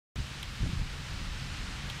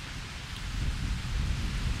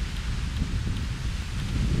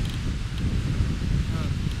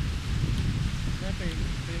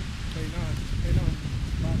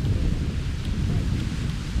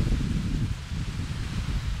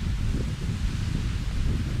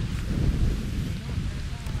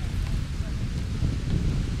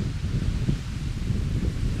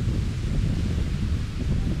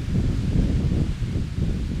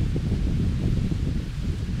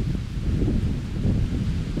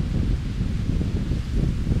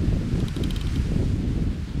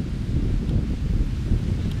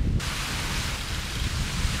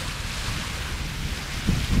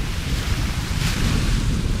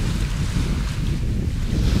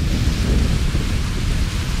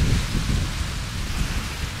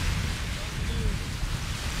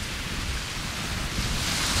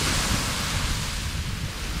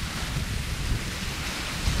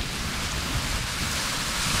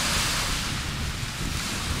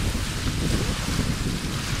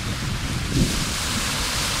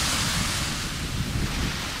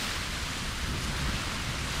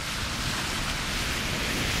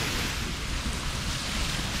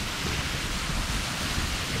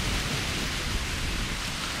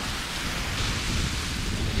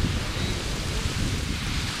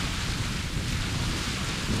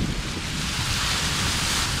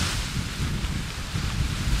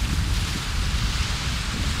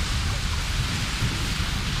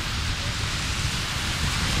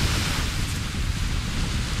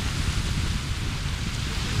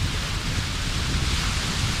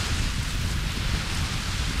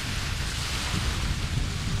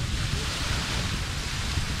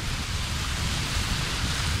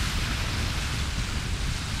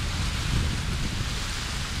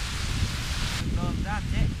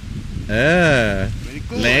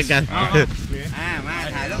แลกกันมา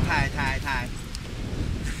ถ่ายรูปถ่าย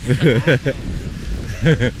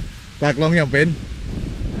ตักลงอย่างเป็น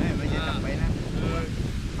ไม่ใช่จับไปนะ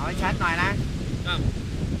เอาให้ชัดหน่อยนะ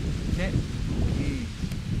เนี่ย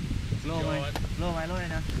โล่เลย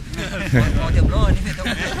นะพอถึงโล่นี่ไม่ต้อง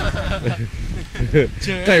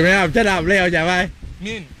ใช่ไหมครับจะดับเร็วใช่ไหม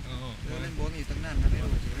มินเล่นบอลอีกตั้งนานนะไม่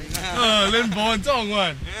รู้เล่นบอลจ้องก่อ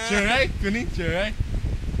นเฉยตัวนี้เฉย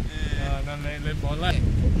นั่นเลยเล่นบอลไล่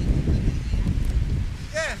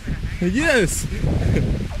Yes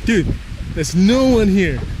dude there's no one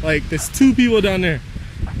here like there's 2 people down there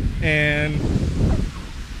and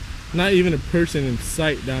not even a person in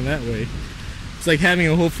sight down that way. It's like having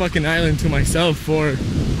a whole fucking island to myself for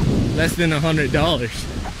less than $100.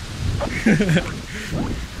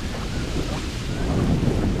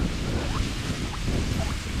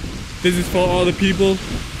 This is for all the people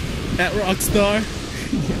at Rockstar.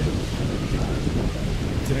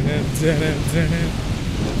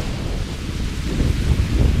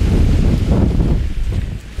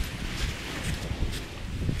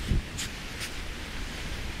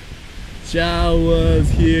 Chow was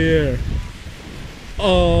here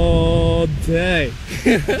all day.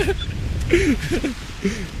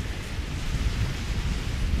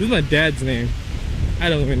 This is my dad's name. I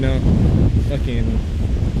don't even know. Fucking,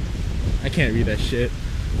 I can't read that shit.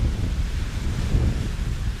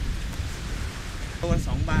 ตัว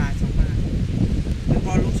2 บาทพ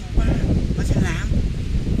อลูก2 บาทก็ฉลาม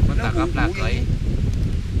มันตักกับหลักเลย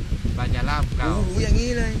ปลาจะล่ามเก่าหูอย่างนี้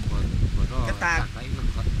เลยกระตาก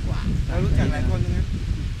เรารู้จักหลายคนตรงนั้น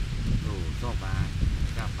โอ้ชอบปลา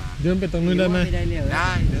จับปลาเดินไปตรงนู้นได้ไหมได้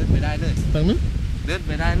เดินไปได้เลยตรงนู้นเดินไ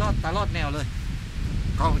ปได้ลอดแนวเลย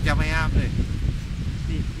ก็จะไม่ห้ามเลย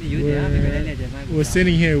We're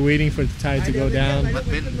sitting here waiting for the tide to go down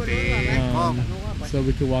so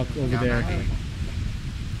we could walk over there.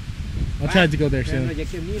 I'll try to go there soon.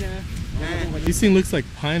 This thing looks like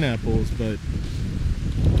pineapples, but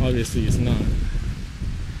obviously it's not.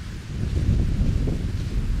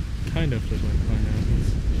 Kind of look like pineapples.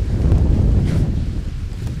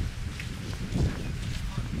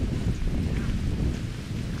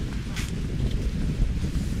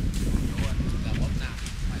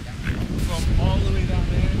 From all the way down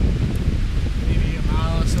there, maybe a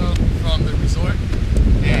mile or so from the resort,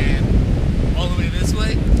 and all the way this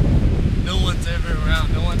way, no one's ever around.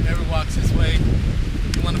 No one ever walks this way.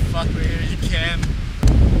 If you want to fuck right here, you can.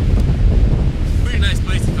 Pretty nice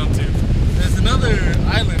place to come to. There's another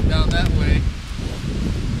island down that way,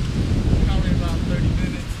 probably about 30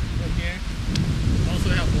 minutes from here. Also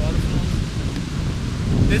have waterfalls.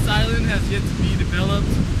 This island has yet to be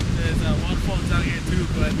developed. There's waterfalls down here too,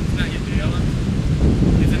 but it's not yet developed.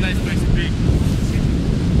 It's a nice place to be.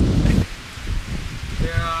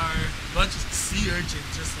 There are a bunch of sea urchins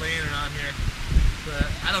just laying around here, but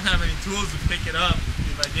I don't have any tools to pick it up.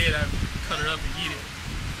 If I did, I'd cut it up and eat it,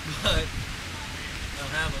 but I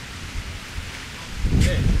don't have them.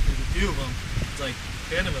 Hey, there's a few of them. It's like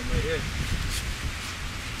 10 of them right here.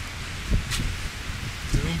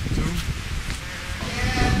 Zoom.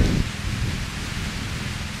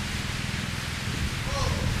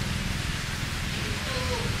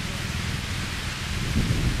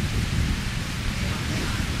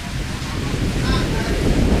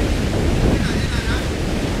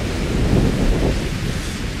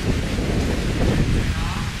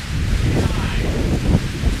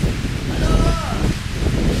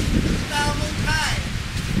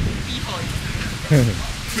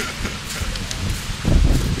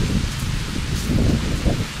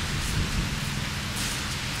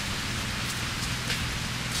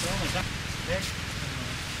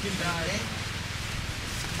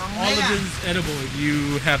 All of it is edible if you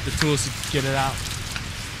have the tools to get it out.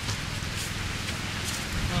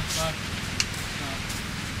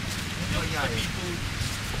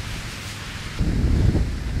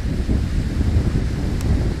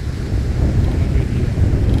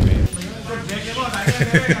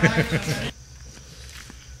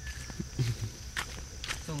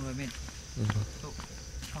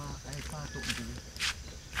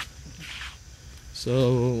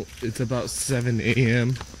 So it's about 7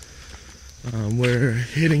 a.m. We're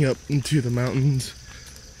heading up into the mountains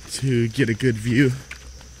to get a good view,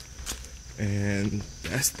 and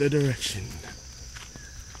that's the direction.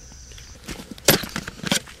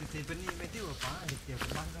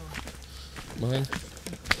 Mine?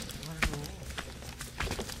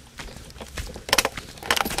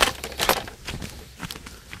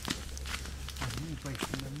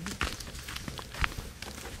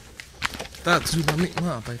 Tak tsunami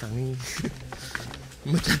mah ไปทางนี้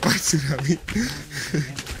ไม่ใช่ไปสึนามิ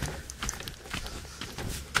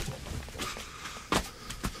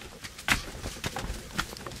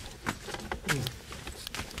เป็น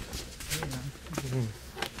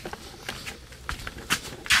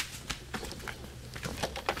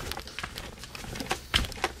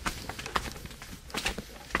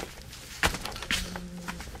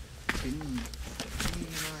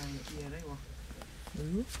มาเกียร์ได้วะ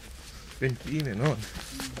เป็นกี้แน่นอน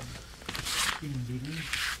กินดินไ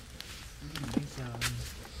ม่ใช่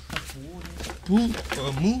ตะปูนี่ ปู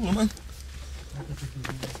มุ้งแล้วมั้ง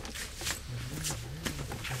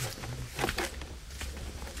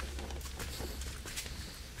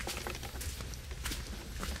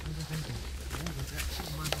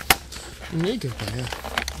นี่เกินไปอ่ะ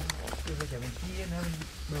คือจะเป็นขี้นะมัน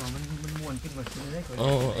แบบมันม้วนขึ้นมาขึ้นได้ก่อน อ๋อ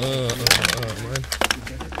มัน กินไ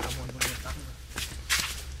ด้ตามม้วนมันตั้ง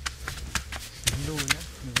ดูนะ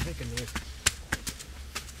หนึ่งได้กันเลย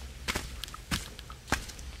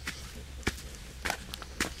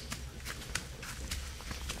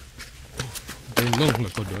เดินลงแล้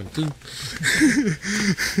วก็เดินขึ้น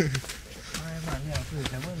ไม่มาเนี่ยคือ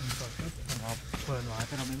แต่เมื่อก่อนเราเปิดว่า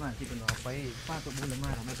ถ้าเราไม่มาที่เป็นเราไปป้าตัวบุญละมา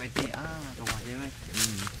เราไม่ไปเตะตัวใช่ไหม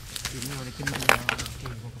ทีนี้เราได้ขึ้นมาเก่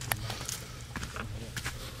งกว่าผม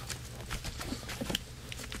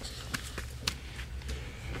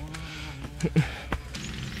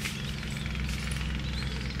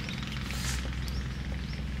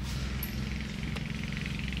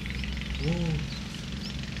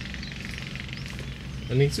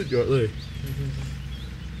อันนี้สุดยอดเลย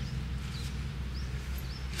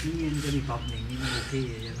นี่มันจะมีกรอบอย่างนี้มันโอเค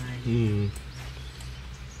ใช่ไหม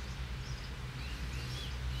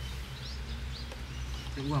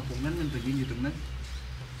แต่ว่าผมนั้นมันไปยืนอยู่ตรงนั้น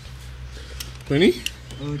ตรงนี้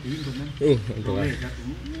จะยืนตรงนั้น โอ้อันตราย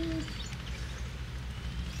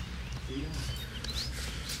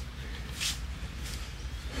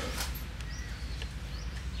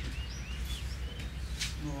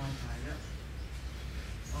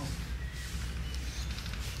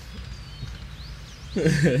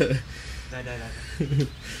ได้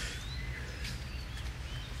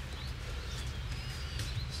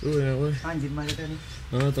สวยนะเว้ย ยืนมาได้นี่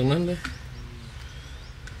ตรงนั้นเลย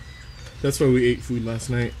That's where we ate food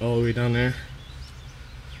last night, all the way down there.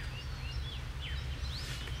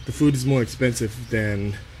 The food is more expensive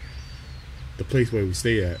than the place where we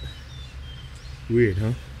stay at. Weird,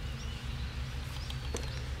 huh?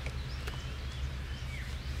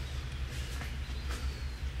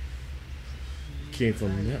 Came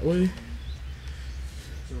from that way.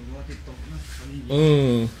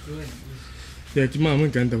 อยากจะมาเหมือ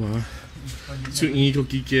นกันแต่ว่าชุดนี้ก็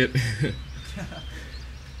ขี้เกียจ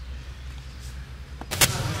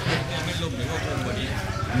ไม่ลุ่มหรือว่าคงกว่านี้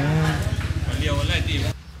มันเลี้ยวอะไรดีว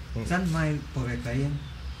ะ สั้นไหมปกติยัง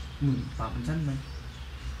หมื่นปากมันสั้นไหม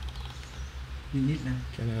นิดนะ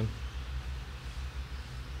แค่นั้น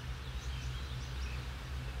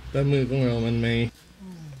แต่มือของเรามันไม่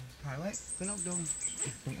ถ่ายไว้ก็ลอกดง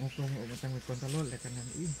ต้องออกลงออกมาตั้งเป็นคนตลอดเลยกันนั่น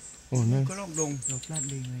อีก โอ้นั่น ก็ลองลง เราพลาด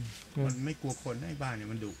เองเลย มันไม่กลัวคนให้บ้านเนี่ย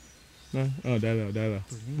มันดุ นะได้แล้ว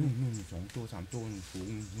ตัวนี้ นู่น2 ตัว 3 ตัวสูง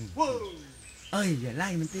เอ้ยอย่าไล่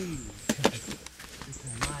มันตี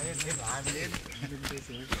มาเล่นไม่หลายไปเล่น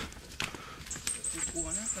กลัว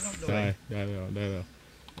นะก็ลองลง ได้แล้ว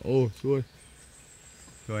โอ้สวย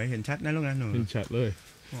สวยเห็นชัดนะลูกนะหนู เห็นชัดเลย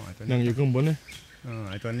ตัว นั่งอยู่ข้างบนนะ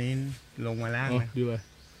ไอตัวนี้ลงมาล่างนะ ดูเลย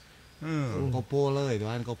ก็โป้เลยตัว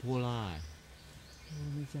นั้นก็โป้ไล่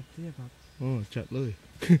ไม่จัดเทียบครับ ชัดเลย